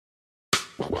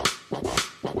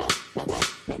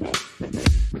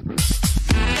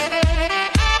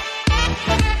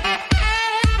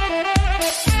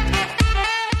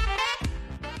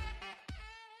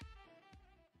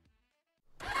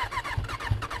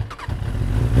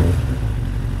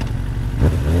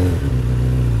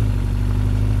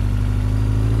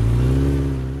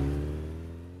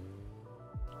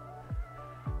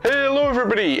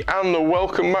everybody, and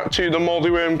welcome back to the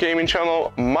MoldyWorm gaming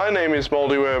channel. My name is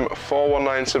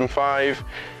MoldyWorm41975,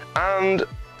 and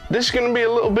this is going to be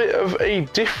a little bit of a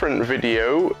different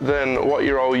video than what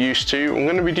you're all used to. I'm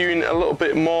going to be doing a little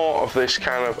bit more of this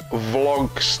kind of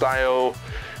vlog style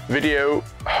video.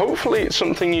 Hopefully it's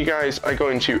something you guys are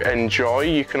going to enjoy.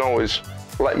 You can always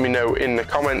let me know in the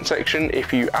comment section.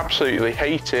 If you absolutely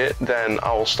hate it, then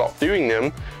I'll stop doing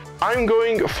them. I'm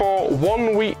going for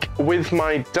 1 week with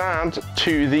my dad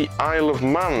to the Isle of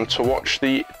Man to watch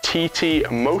the TT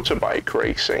motorbike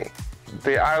racing.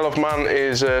 The Isle of Man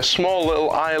is a small little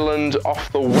island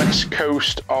off the west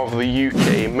coast of the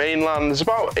UK mainland. There's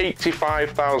about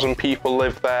 85,000 people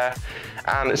live there,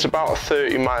 and it's about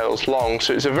 30 miles long,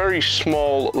 so it's a very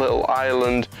small little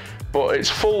island, but it's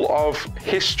full of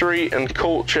history and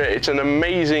culture. It's an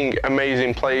amazing,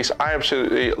 amazing place. I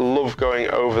absolutely love going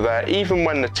over there, even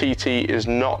when the TT is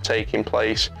not taking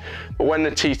place. But when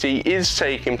the TT is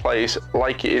taking place,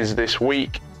 like it is this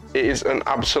week, it is an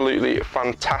absolutely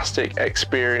fantastic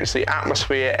experience. The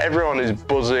atmosphere, everyone is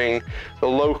buzzing, the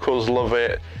locals love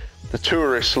it, the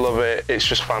tourists love it, it's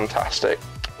just fantastic.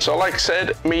 So like I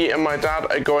said, me and my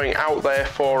dad are going out there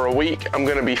for a week. I'm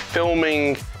going to be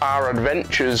filming our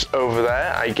adventures over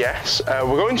there, I guess.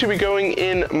 We're going to be going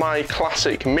in my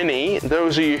classic Mini.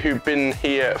 Those of you who've been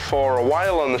here for a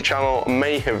while on the channel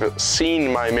may have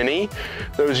seen my Mini.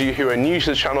 Those of you who are new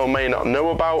to the channel may not know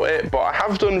about it, but I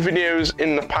have done videos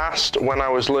in the past when I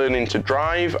was learning to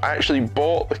drive. I actually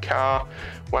bought the car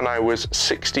when I was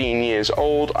 16 years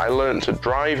old. I learned to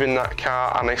drive in that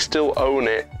car and I still own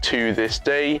it to this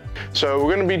day. So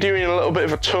we're going to be doing a little bit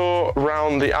of a tour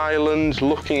around the island,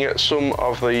 looking at some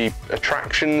of the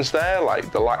attractions there,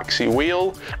 like the Laxey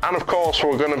Wheel. And of course,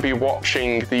 we're going to be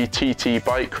watching the TT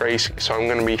bike racing, so I'm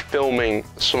going to be filming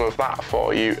some of that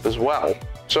for you as well.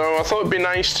 So I thought it'd be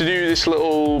nice to do this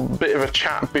little bit of a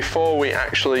chat before we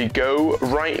actually go.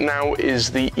 Right now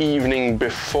is the evening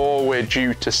before we're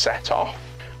due to set off.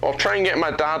 I'll try and get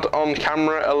my dad on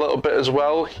camera a little bit as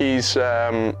well. He's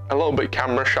a little bit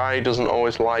camera shy, doesn't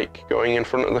always like going in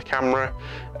front of the camera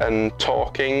and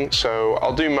talking, so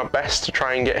I'll do my best to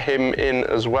try and get him in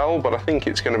as well, but I think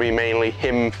it's going to be mainly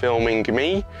him filming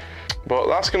me. But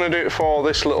that's going to do it for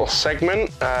this little segment.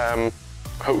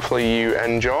 Hopefully you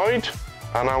enjoyed,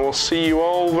 and I will see you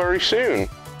all very soon.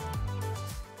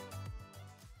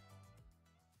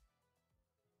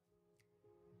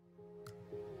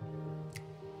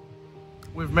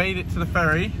 We've made it to the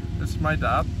ferry. This is my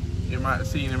dad. You might have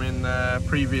seen him in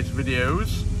previous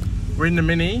videos. We're in the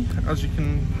Mini, as you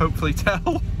can hopefully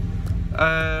tell.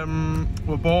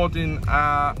 We're boarding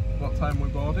at, what time we're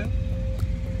boarding?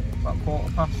 About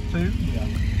 2:15? Yeah.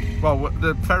 Well,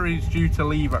 the ferry's due to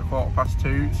leave at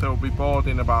 2:15, so we'll be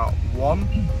boarding about 1,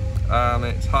 and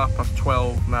it's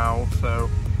 12:30 now, so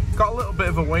got a little bit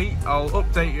of a wait. I'll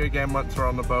update you again once we're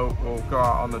on the boat. We'll go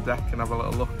out on the deck and have a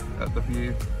little look at the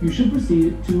view. You should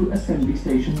proceed to Assembly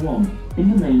Station 1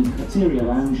 in the main cafeteria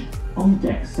lounge on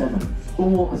deck 7,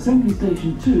 or Assembly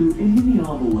Station 2 in the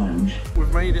Arbour lounge.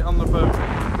 We've made it on the boat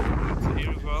to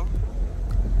here as well.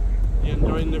 You're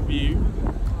enjoying the view.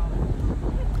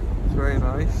 It's very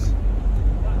nice.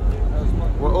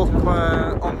 We're up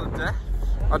on the deck.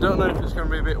 I don't know if it's going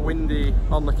to be a bit windy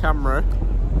on the camera.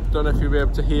 Don't know if you'll be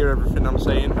able to hear everything I'm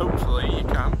saying. Hopefully you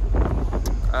can.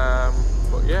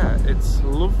 But yeah, it's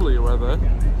lovely weather.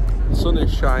 The sun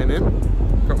is shining.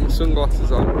 Got my sunglasses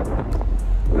on.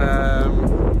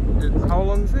 How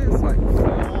long is it? It's like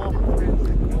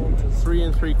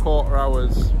 3 3/4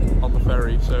 hours on the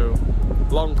ferry. So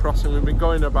long crossing. We've been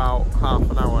going about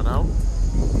half an hour now.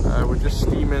 We're just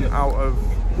steaming out of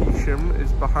Heysham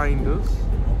is behind us.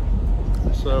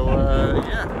 So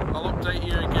yeah, I'll update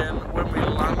you again when we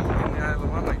land in the Isle of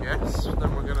Man, I guess.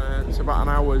 Then it's about an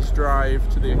hour's drive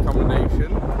to the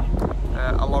accommodation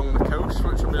along the coast,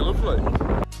 which will be lovely.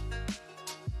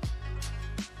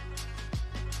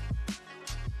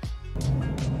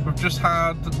 We've just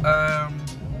had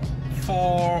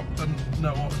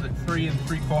 3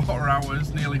 3/4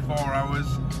 hours, nearly 4 hours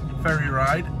ferry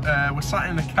ride. We're sat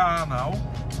in the car now,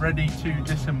 ready to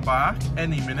disembark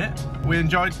any minute. We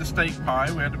enjoyed the steak pie.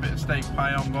 We had a bit of steak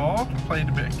pie on board, played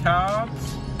a bit of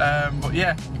cards, but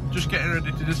yeah, just getting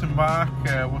ready to disembark.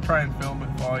 We'll try and film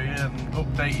it for you and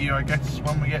update you, I guess,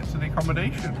 when we get to the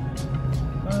accommodation.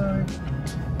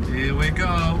 Here we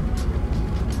go.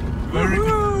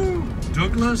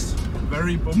 Douglas,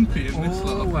 very bumpy in this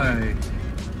little way.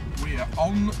 We are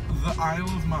on the Isle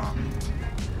of Man.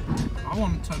 I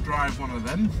want to drive one of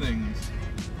them things.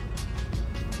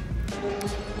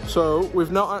 So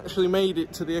we've not actually made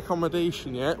it to the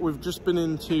accommodation yet. We've just been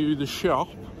into the shop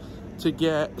to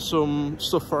get some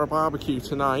stuff for a barbecue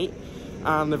tonight,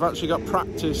 and they've actually got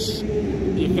practice.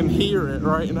 You can hear it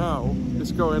right now,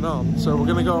 it's going on. So we're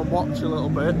gonna go and watch a little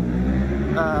bit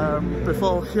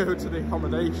before we go to the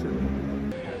accommodation.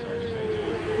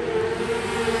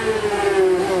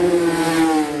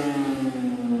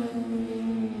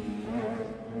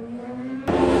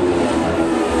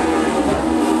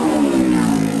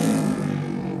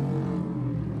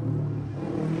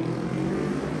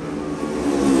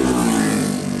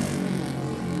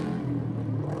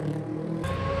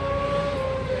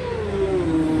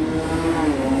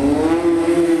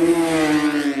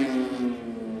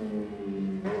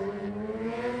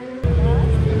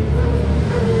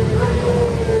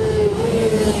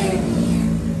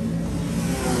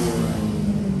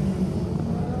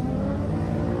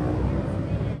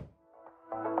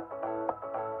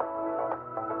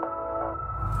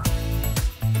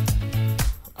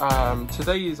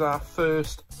 Today is our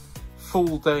first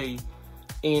full day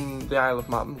in the Isle of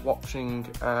Man, watching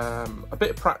a bit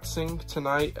of practicing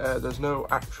tonight. There's no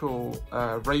actual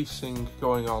racing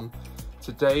going on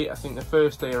today. I think the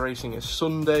first day of racing is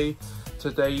Sunday.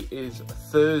 Today is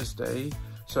Thursday.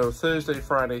 So Thursday,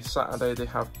 Friday, Saturday, they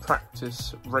have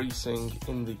practice racing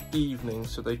in the evening.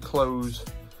 So they close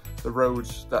the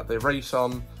roads that they race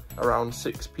on around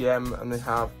 6 PM and they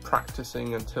have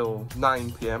practicing until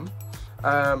 9 PM.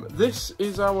 This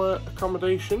is our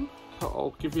accommodation.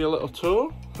 I'll give you a little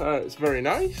tour. It's very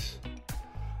nice.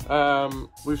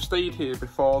 We've stayed here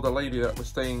before. The lady that we're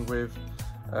staying with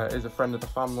is a friend of the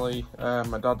family.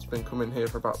 My dad's been coming here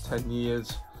for about 10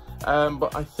 years.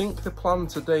 But I think the plan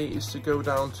today is to go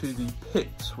down to the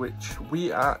pits, which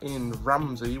we are in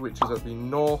Ramsey, which is at the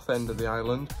north end of the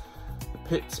island.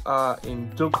 The pits are in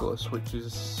Douglas, which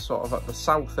is sort of at the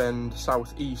south end,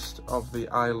 southeast of the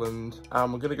island.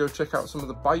 And we're going to go check out some of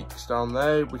the bikes down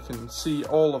there. We can see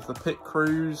all of the pit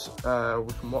crews. We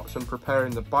can watch them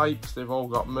preparing the bikes. They've all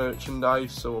got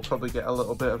merchandise, so we'll probably get a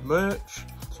little bit of merch.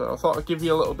 So I thought I'd give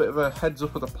you a little bit of a heads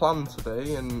up of the plan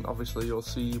today, and obviously you'll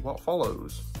see what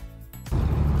follows.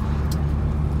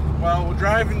 Well, we're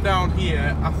driving down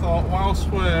here. I thought whilst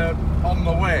we're on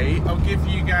the way, I'll give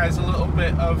you guys a little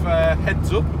bit of a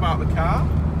heads up about the car.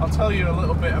 I'll tell you a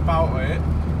little bit about it.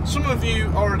 Some of you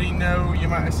already know, you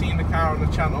might have seen the car on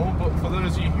the channel, but for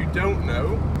those of you who don't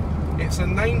know, it's a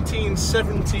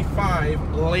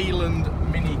 1975 Leyland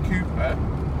Mini Cooper.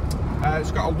 It's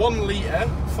got a 1 litre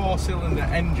 4-cylinder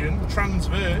engine,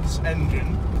 transverse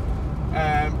engine.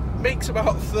 Makes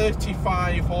about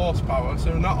 35 horsepower,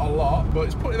 so not a lot, but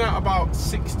it's putting out about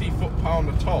 60 foot-pound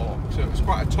of torque, so it's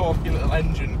quite a torquey little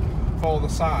engine for the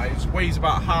size. Weighs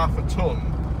about half a ton,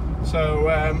 so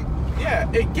yeah,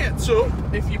 it gets up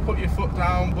if you put your foot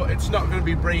down, but it's not going to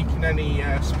be breaking any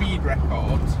speed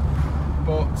records.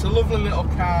 But it's a lovely little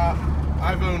car.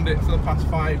 I've owned it for the past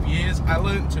 5 years. I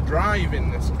learnt to drive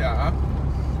in this car,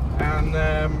 and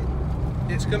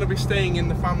it's going to be staying in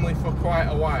the family for quite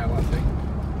a while, I think.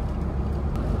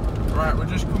 Right, we're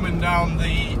just coming down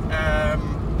the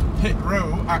pit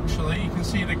row. Actually, you can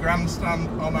see the grandstand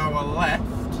on our left,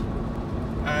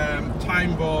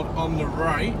 time board on the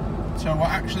right. So we're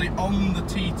actually on the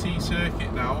TT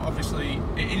circuit now. Obviously,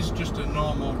 it is just a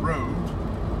normal road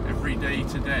every day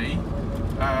today.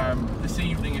 This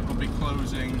evening it will be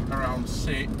closing around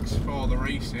 6 for the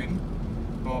racing,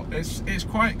 but it's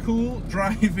quite cool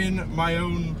driving my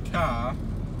own car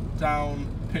down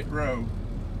pit row.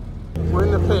 We're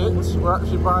in the pits. We're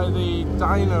actually by the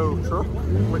dyno truck,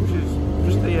 which is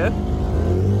just here.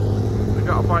 We've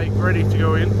got a bike ready to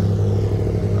go in.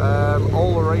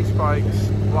 All the race bikes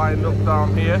lined up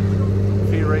down here. A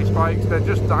few race bikes. They're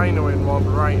just dynoing one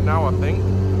right now, I think.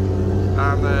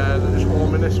 And they're just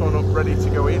warming this one up ready to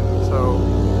go in. So,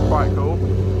 quite cool.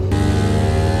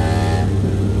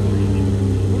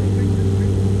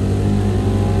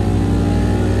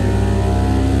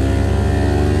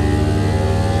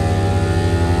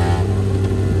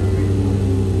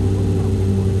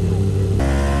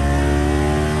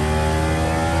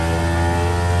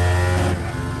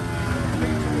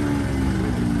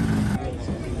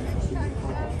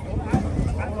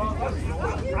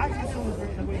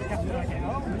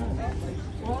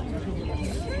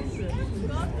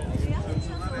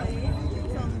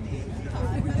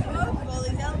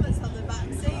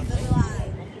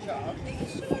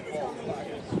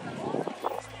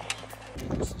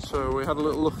 So we had a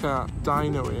little look at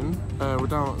dynoing. We're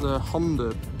down at the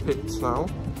Honda pits now.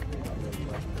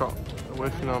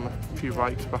 Working on a few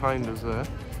bikes behind us there.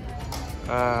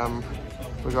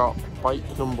 We got bike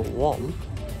number 1.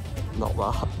 Not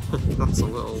that. That's a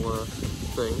little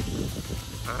thing.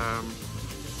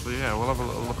 So yeah, we'll have a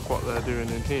little look what they're doing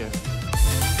in here.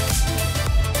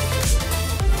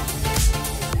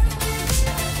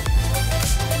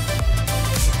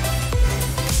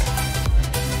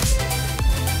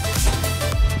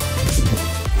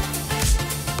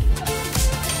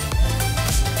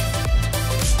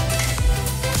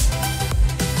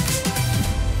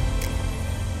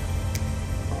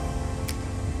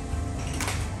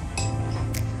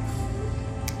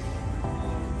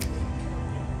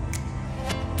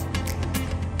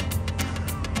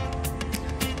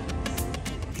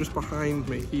 Just behind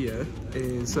me here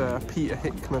is Peter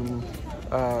Hickman,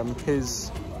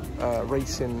 his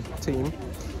racing team.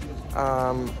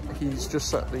 He's just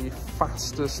set the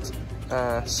fastest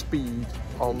speed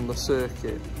on the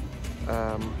circuit,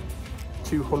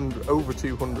 over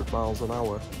 200 miles an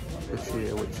hour this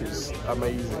year, which is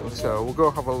amazing. So we'll go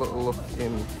have a little look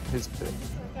in his pit.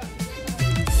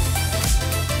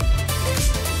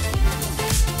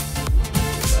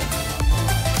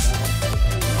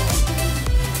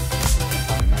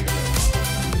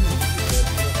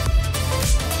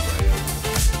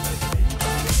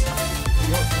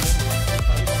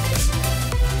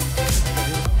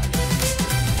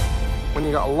 When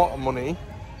you got a lot of money,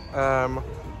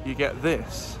 you get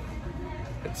this.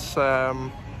 It's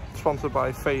sponsored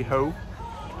by Fei Ho.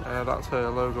 That's her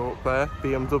logo up there,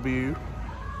 BMW.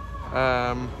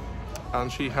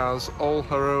 And she has all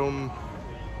her own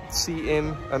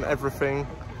seating and everything.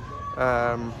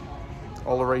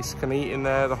 All the racers can eat in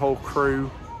there, the whole crew,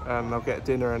 and they'll get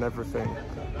dinner and everything.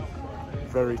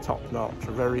 Very top notch,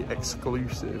 very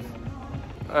exclusive.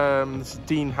 This is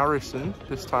Dean Harrison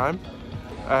this time.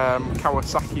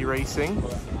 Kawasaki Racing.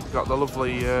 He's got the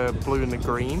lovely blue and the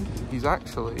green. He's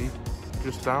actually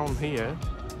just down here.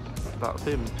 That's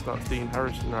him. That's Dean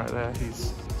Harrison right there.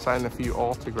 He's signed a few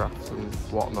autographs and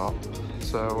whatnot.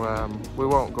 So we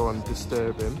won't go and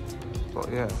disturb him. But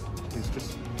yeah,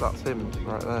 that's him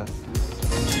right there.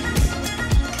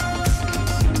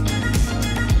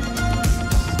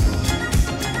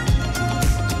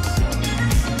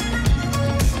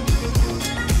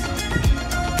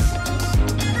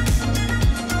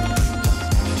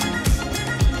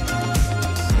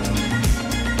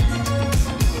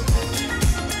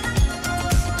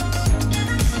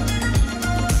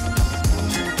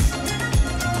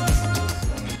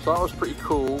 So that was pretty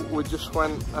cool. We just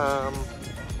went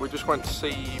to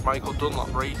see Michael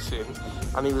Dunlop racing,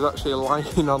 and he was actually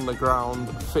lying on the ground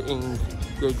fitting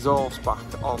the exhaust back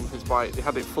on his bike. They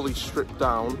had it fully stripped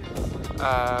down,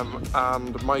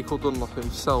 and Michael Dunlop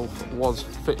himself was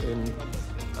fitting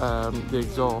the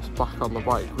exhaust back on the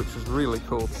bike, which was really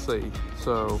cool to see.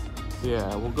 So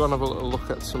yeah, we'll go and have a little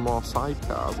look at some more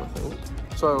sidecars, I think.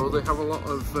 So they have a lot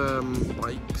of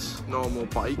bikes, normal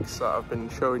bikes that I've been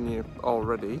showing you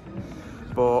already,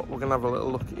 but we're gonna have a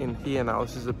little look in here now.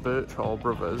 This is the Birchall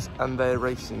Brothers, and they're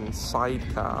racing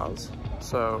sidecars.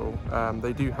 So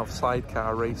they do have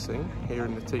sidecar racing here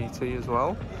in the TT as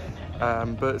well.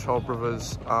 Birchall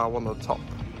Brothers are one of the top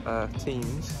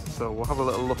teams, so we'll have a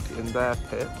little look in their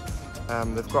pit.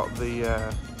 They've got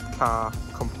the car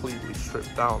completely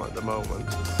stripped down at the moment.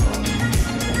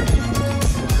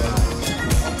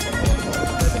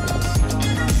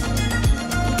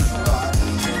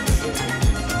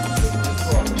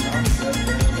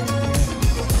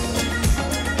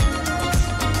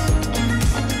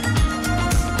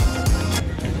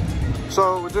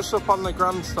 So we're just up on the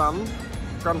grandstand's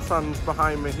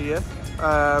behind me here.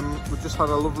 We've just had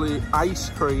a lovely ice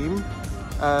cream,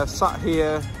 sat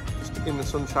here just in the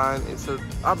sunshine. It's an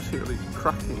absolutely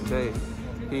cracking day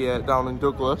here down in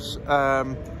Douglas.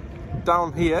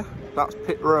 Down here, that's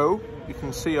pit row. You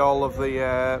can see all of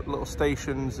the little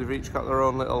stations. They've each got their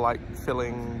own little like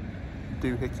filling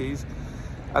doohickeys.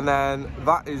 And then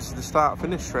that is the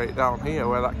start-finish straight down here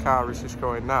where that car is just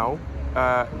going now.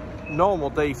 Normal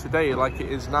day to day like it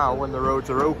is now when the roads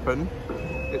are open.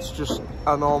 It's just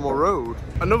a normal road.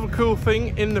 Another cool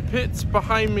thing in the pits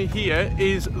behind me here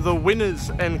is the winners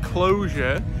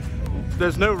enclosure.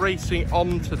 There's no racing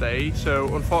on today,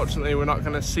 so unfortunately we're not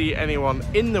going to see anyone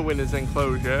in the winners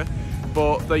enclosure,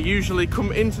 but they usually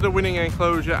come into the winning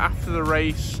enclosure after the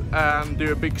race and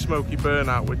do a big smoky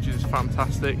burnout, which is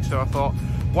fantastic. So I thought,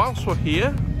 whilst we're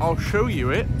here, I'll show you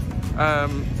it.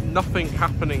 Nothing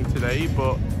happening today,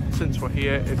 but since we're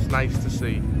here, it's nice to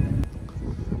see.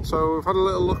 So we've had a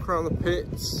little look around the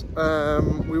pits.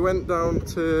 We went down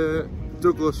to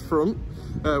Douglas Front,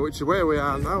 which is where we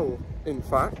are now, in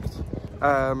fact.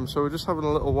 So we're just having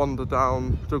a little wander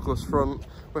down Douglas Front.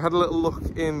 We had a little look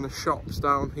in the shops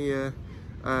down here.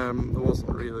 There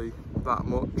wasn't really that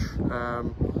much.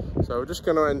 So we're just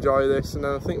going to enjoy this, and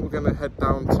then I think we're going to head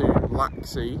down to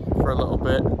Laxey for a little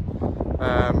bit,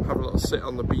 have a little sit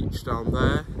on the beach down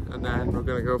there, and then we're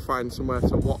going to go find somewhere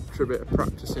to watch a bit of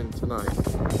practicing tonight.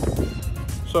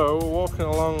 So we're walking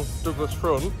along Douglas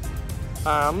Front,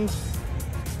 and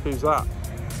who's that?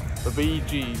 The Bee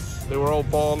Gees. They were all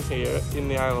born here in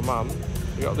the Isle of Man.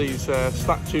 You got these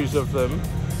statues of them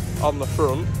on the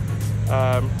front.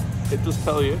 It does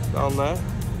tell you down there,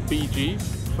 Bee Gees,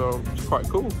 so it's quite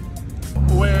cool.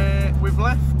 We've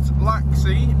left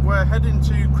Laxey, we're heading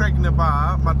to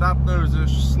Craignabar. My dad knows a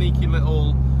sneaky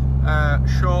little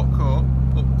shortcut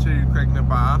up to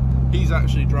Craignabar. He's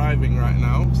actually driving right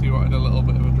now, so he wanted a little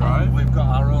bit of a drive. And we've got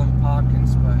our own parking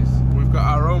space. We've got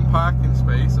our own parking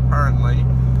space, apparently.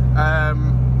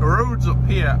 The roads up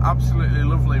here, absolutely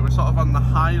lovely. We're sort of on the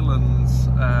highlands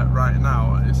right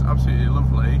now. It's absolutely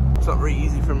lovely. It's not very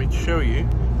easy for me to show you,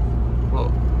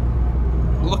 but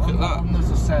look at that. There's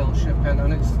a sail ship in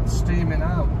and it's steaming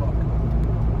out. Look.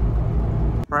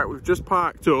 Right, we've just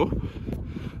parked up.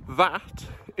 That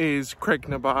is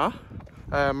Craignabar.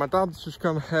 My dad's just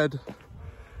gone ahead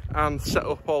and set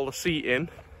up all the seating.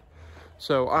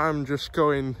 So I'm just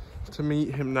going to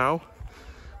meet him now.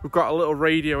 We've got a little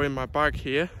radio in my bag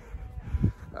here.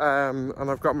 And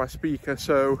I've got my speaker,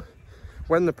 so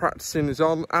when the practicing is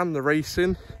on and the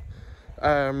racing,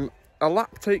 a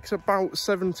lap takes about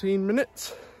 17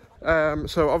 minutes.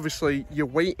 So obviously you're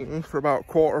waiting for about a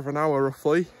quarter of an hour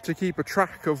roughly to keep a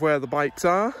track of where the bikes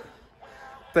are.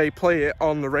 They play it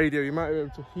on the radio. You might be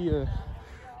able to hear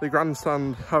the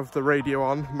grandstand have the radio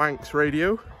on, Manx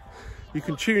radio. You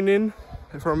can tune in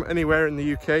from anywhere in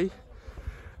the UK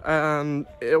and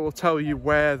it will tell you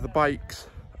where the bikes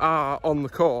are on the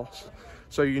course,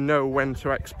 so you know when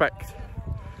to expect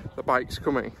the bikes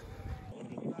coming.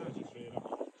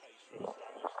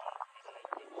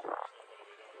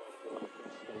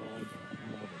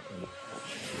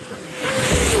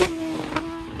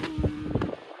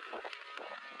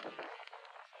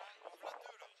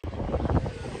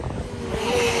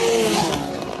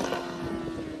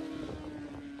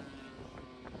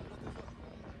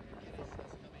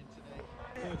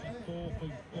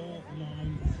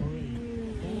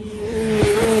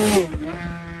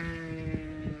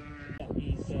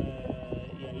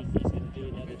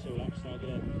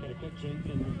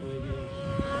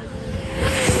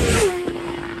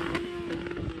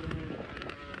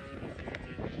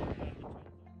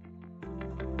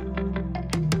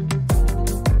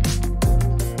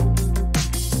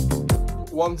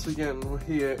 Once again, we're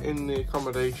here in the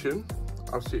accommodation,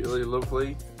 absolutely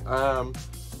lovely.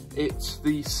 It's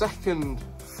the second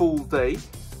full day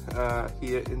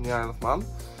here in the Isle of Man.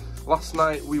 Last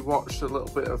night we watched a little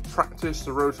bit of practice.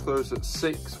 The roads closed at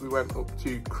 6. We went up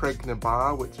to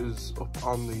Craignabar, which is up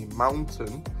on the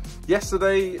mountain.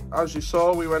 Yesterday, as you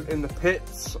saw, we went in the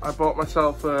pits. I bought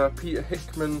myself a Peter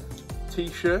Hickman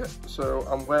t-shirt, so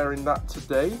I'm wearing that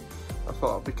today. I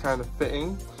thought it'd be kind of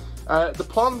fitting. The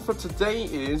plan for today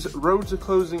is roads are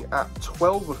closing at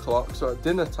 12 o'clock, so at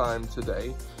dinner time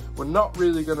today. We're not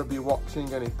really going to be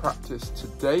watching any practice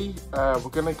today. We're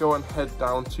going to go and head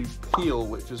down to Peel,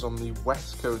 which is on the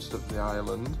west coast of the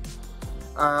island.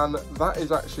 And that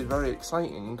is actually very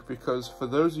exciting because for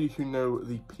those of you who know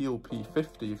the Peel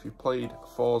P50, if you played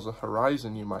Forza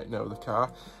Horizon, you might know the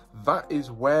car. That is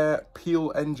where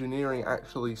Peel Engineering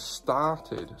actually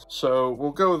started. So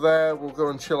we'll go there, we'll go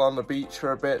and chill on the beach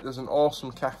for a bit. There's an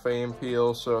awesome cafe in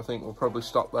Peel, so I think we'll probably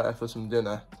stop there for some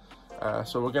dinner.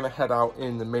 So we're going to head out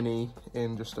in the Mini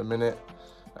in just a minute,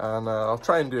 and I'll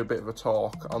try and do a bit of a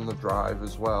talk on the drive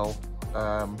as well.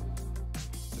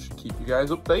 Just keep you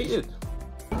guys updated.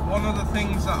 One of the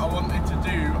things that I wanted to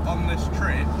do on this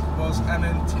trip was an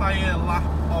entire lap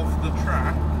of the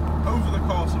track over the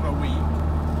course of a week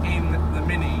in the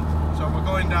Mini. So we're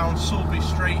going down Sulby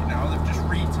Straight now. They've just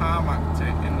re-tarmacked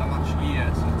it in the last year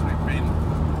since we've been.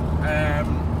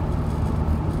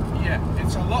 Yeah,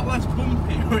 it's a lot less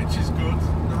bumpy, which is good.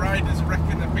 The riders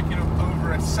reckon they're picking up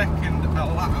over a second a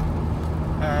lap,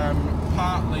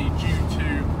 partly due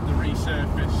to the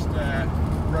resurfaced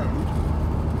road.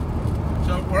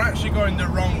 So we're actually going the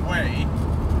wrong way.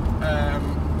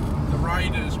 The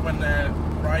riders, when they're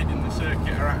riding the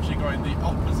circuit, are actually going the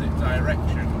opposite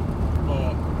direction,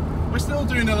 but we're still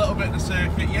doing a little bit of the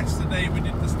circuit. Yesterday we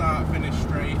did the start-finish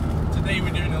straight. Today we're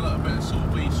doing a little bit of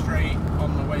Sulby Straight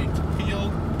on the way to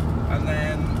Peel, and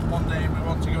then one day we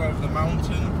want to go over the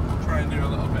mountain. We'll try and do a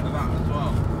little bit of that as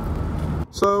well.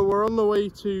 So we're on the way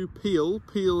to Peel.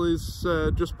 Peel is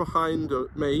just behind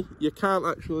me. You can't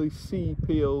actually see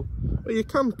Peel, but you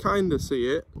can kind of see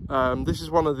it. This is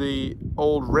one of the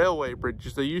old railway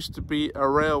bridges. There used to be a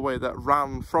railway that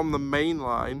ran from the main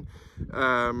line,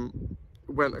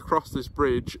 went across this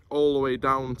bridge all the way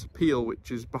down to Peel,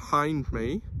 which is behind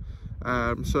me.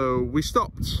 So we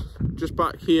stopped just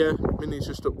back here. Minnie's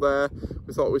just up there.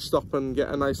 We thought we'd stop and get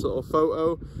a nice little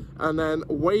photo. And then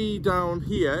way down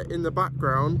here in the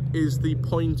background is the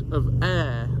Point of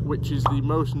Ayr, which is the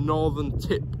most northern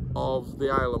tip of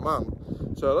the Isle of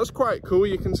Man. So that's quite cool.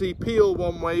 You can see Peel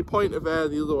one way, Point of Ayr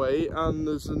the other way, and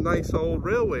there's a nice old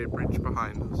railway bridge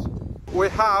behind us. We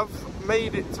have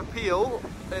made it to Peel.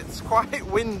 It's quite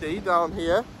windy down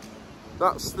here.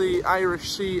 That's the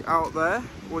Irish Sea out there.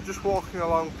 We're just walking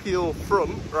along Peel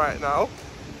Front right now.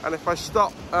 And if I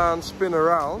stop and spin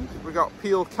around, we got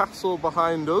Peel Castle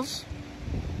behind us.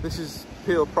 This is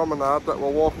Peel Promenade that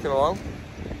we're walking along.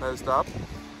 There's Dad.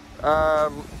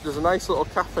 There's a nice little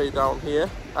cafe down here.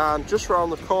 And just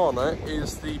around the corner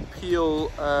is the Peel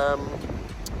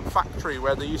factory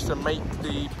where they used to make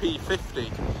the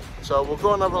P50. So we'll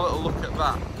go and have a little look at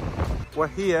that. We're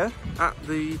here at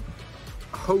the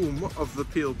home of the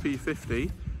Peel P50.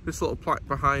 This little plaque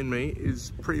behind me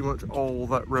is pretty much all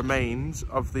that remains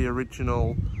of the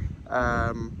original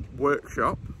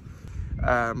workshop,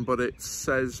 but it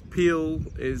says Peel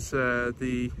is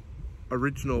the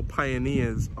original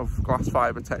pioneers of glass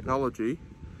fibre technology,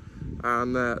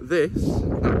 and this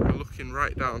that we're looking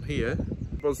right down here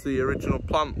was the original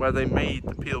plant where they made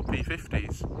the Peel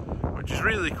P50s, which is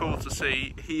really cool to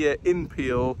see here in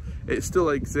Peel. It still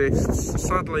exists.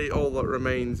 Sadly, all that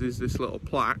remains is this little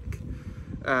plaque,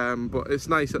 but it's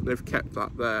nice that they've kept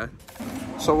that there.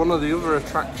 So one of the other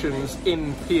attractions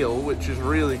in Peel, which is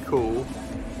really cool,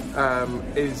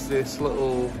 is this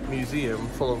little museum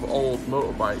full of old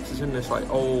motorbikes. It's in this like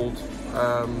old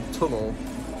tunnel,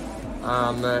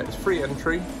 and it's free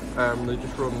entry. They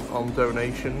just run on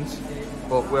donations,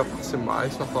 but we're passing by,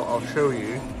 so I thought I'll show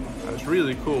you. And it's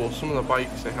really cool. Some of the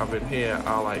bikes they have in here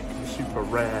are like super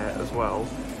rare as well.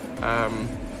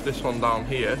 This one down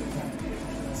here,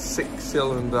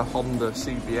 6-cylinder Honda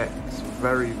CBX,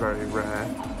 very, very rare.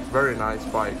 Very nice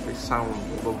bike, they sound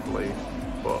lovely,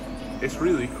 but it's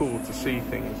really cool to see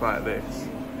things like this.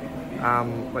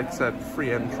 And like I said,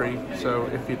 free entry, so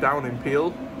if you're down in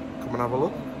Peel, come and have a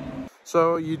look.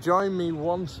 So you join me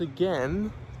once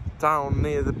again down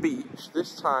near the beach.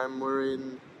 This time we're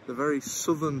in the very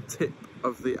southern tip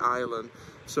of the island.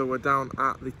 So we're down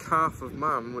at the Calf of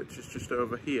Man, which is just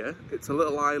over here. It's a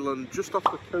little island just off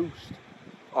the coast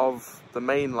of the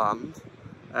mainland,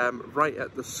 right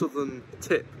at the southern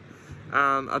tip.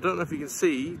 And I don't know if you can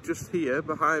see, just here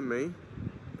behind me,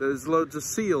 there's loads of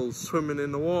seals swimming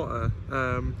in the water.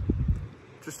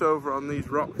 Just over on these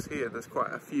rocks here, there's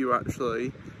quite a few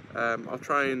actually. I'll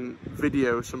try and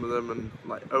video some of them and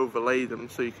like overlay them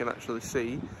so you can actually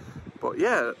see. But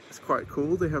yeah, it's quite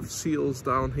cool. They have seals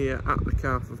down here at the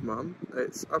Calf of Man.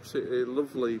 It's absolutely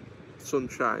lovely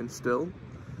sunshine still.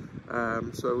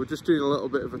 So we're just doing a little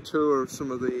bit of a tour of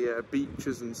some of the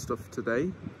beaches and stuff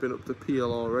today. Been up to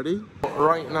Peel already. But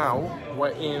right now,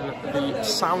 we're in the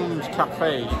Sound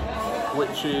Cafe,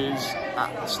 which is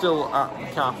still at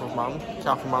the Calf of Man.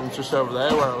 Calf of Man's just over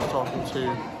there where I was talking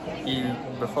to you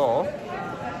before.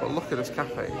 But look at this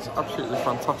cafe, it's absolutely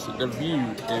fantastic. The view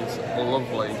is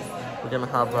lovely. We're going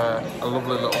to have a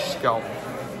lovely little scalp.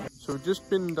 So we've just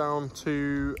been down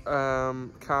to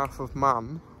Calf of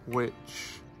Man,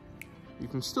 which you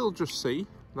can still just see.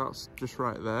 That's just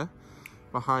right there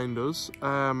behind us.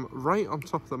 Right on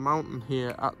top of the mountain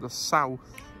here at the south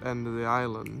end of the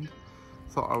island.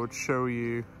 Thought I would show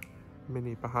you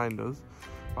Minnie behind us.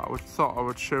 But thought I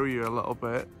would show you a little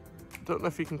bit. Don't know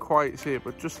if you can quite see it,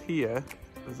 but just here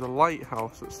there's a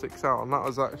lighthouse that sticks out, and that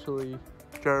was actually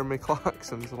Jeremy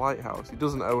Clarkson's lighthouse. He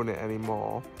doesn't own it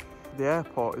anymore. The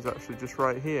airport is actually just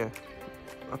right here.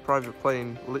 A private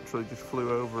plane literally just flew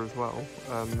over as well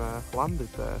and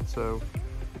landed there. So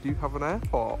we do have an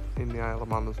airport in the Isle of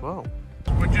Man as well.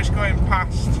 We're just going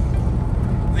past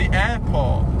the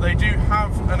airport. They do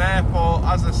have an airport,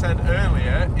 as I said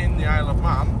earlier, in the Isle of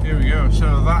Man. Here we go.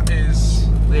 So that is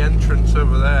the entrance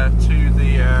over there to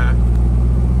the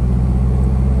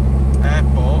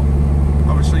airport.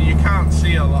 Obviously you can't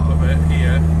see a lot of it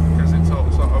here because it's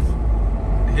all sort of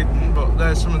hidden, but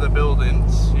there's some of the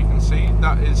buildings you can see.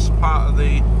 That is part of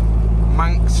the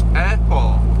Manx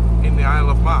Airport in the Isle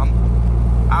of Man,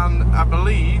 and I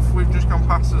believe we've just gone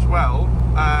past as well,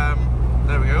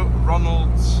 there we go,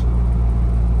 Ronald's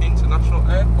International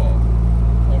Airport,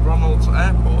 or Ronald's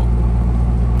Airport.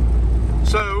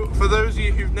 So for those of you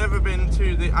we've never been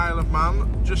to the Isle of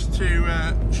Man. Just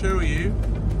to show you,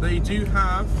 they do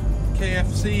have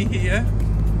KFC here,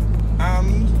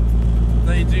 and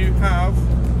they do have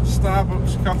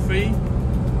Starbucks coffee.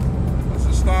 That's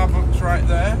a Starbucks right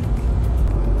there.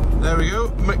 There we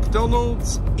go,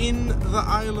 McDonald's in the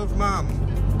Isle of Man.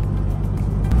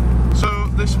 So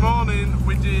this morning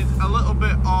we did a little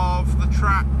bit of the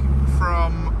track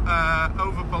from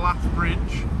over Ballath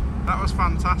Bridge. That was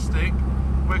fantastic.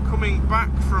 We're coming back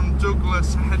from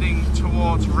Douglas heading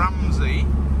towards Ramsey,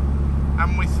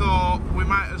 and we thought we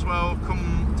might as well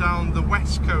come down the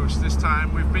west coast this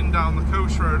time. We've been down the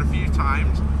coast road a few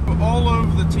times, but all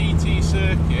over the TT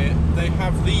circuit they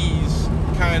have these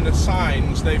kind of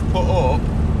signs they've put up.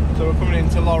 So we're coming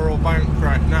into Laurel Bank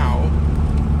right now.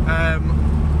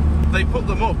 They put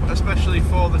them up especially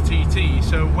for the TT,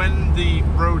 so when the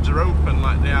roads are open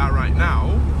like they are right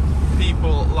now,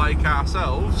 people like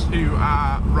ourselves who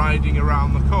are riding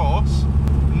around the course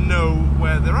know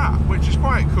where they're at, which is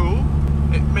quite cool.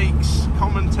 It makes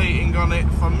commentating on it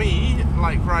for me,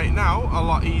 like right now, a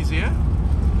lot easier.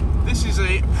 This is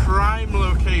a prime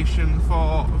location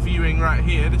for viewing right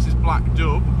here. This is Black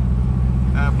Dub.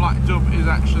 Black Dub is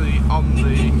actually on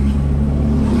the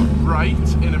right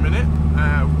in a minute.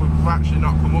 We've actually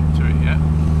not come up to it yet,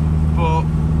 but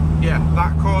yeah,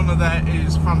 that corner there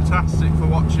is fantastic for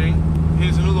watching.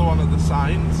 Here's another one of the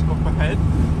signs up ahead.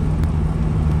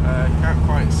 Can't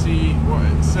quite see what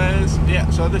it says. Yeah,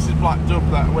 so this is Black Dub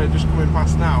that we're just coming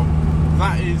past now.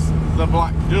 That is the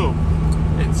Black Dub.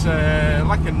 It's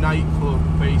like a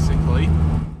nightclub basically.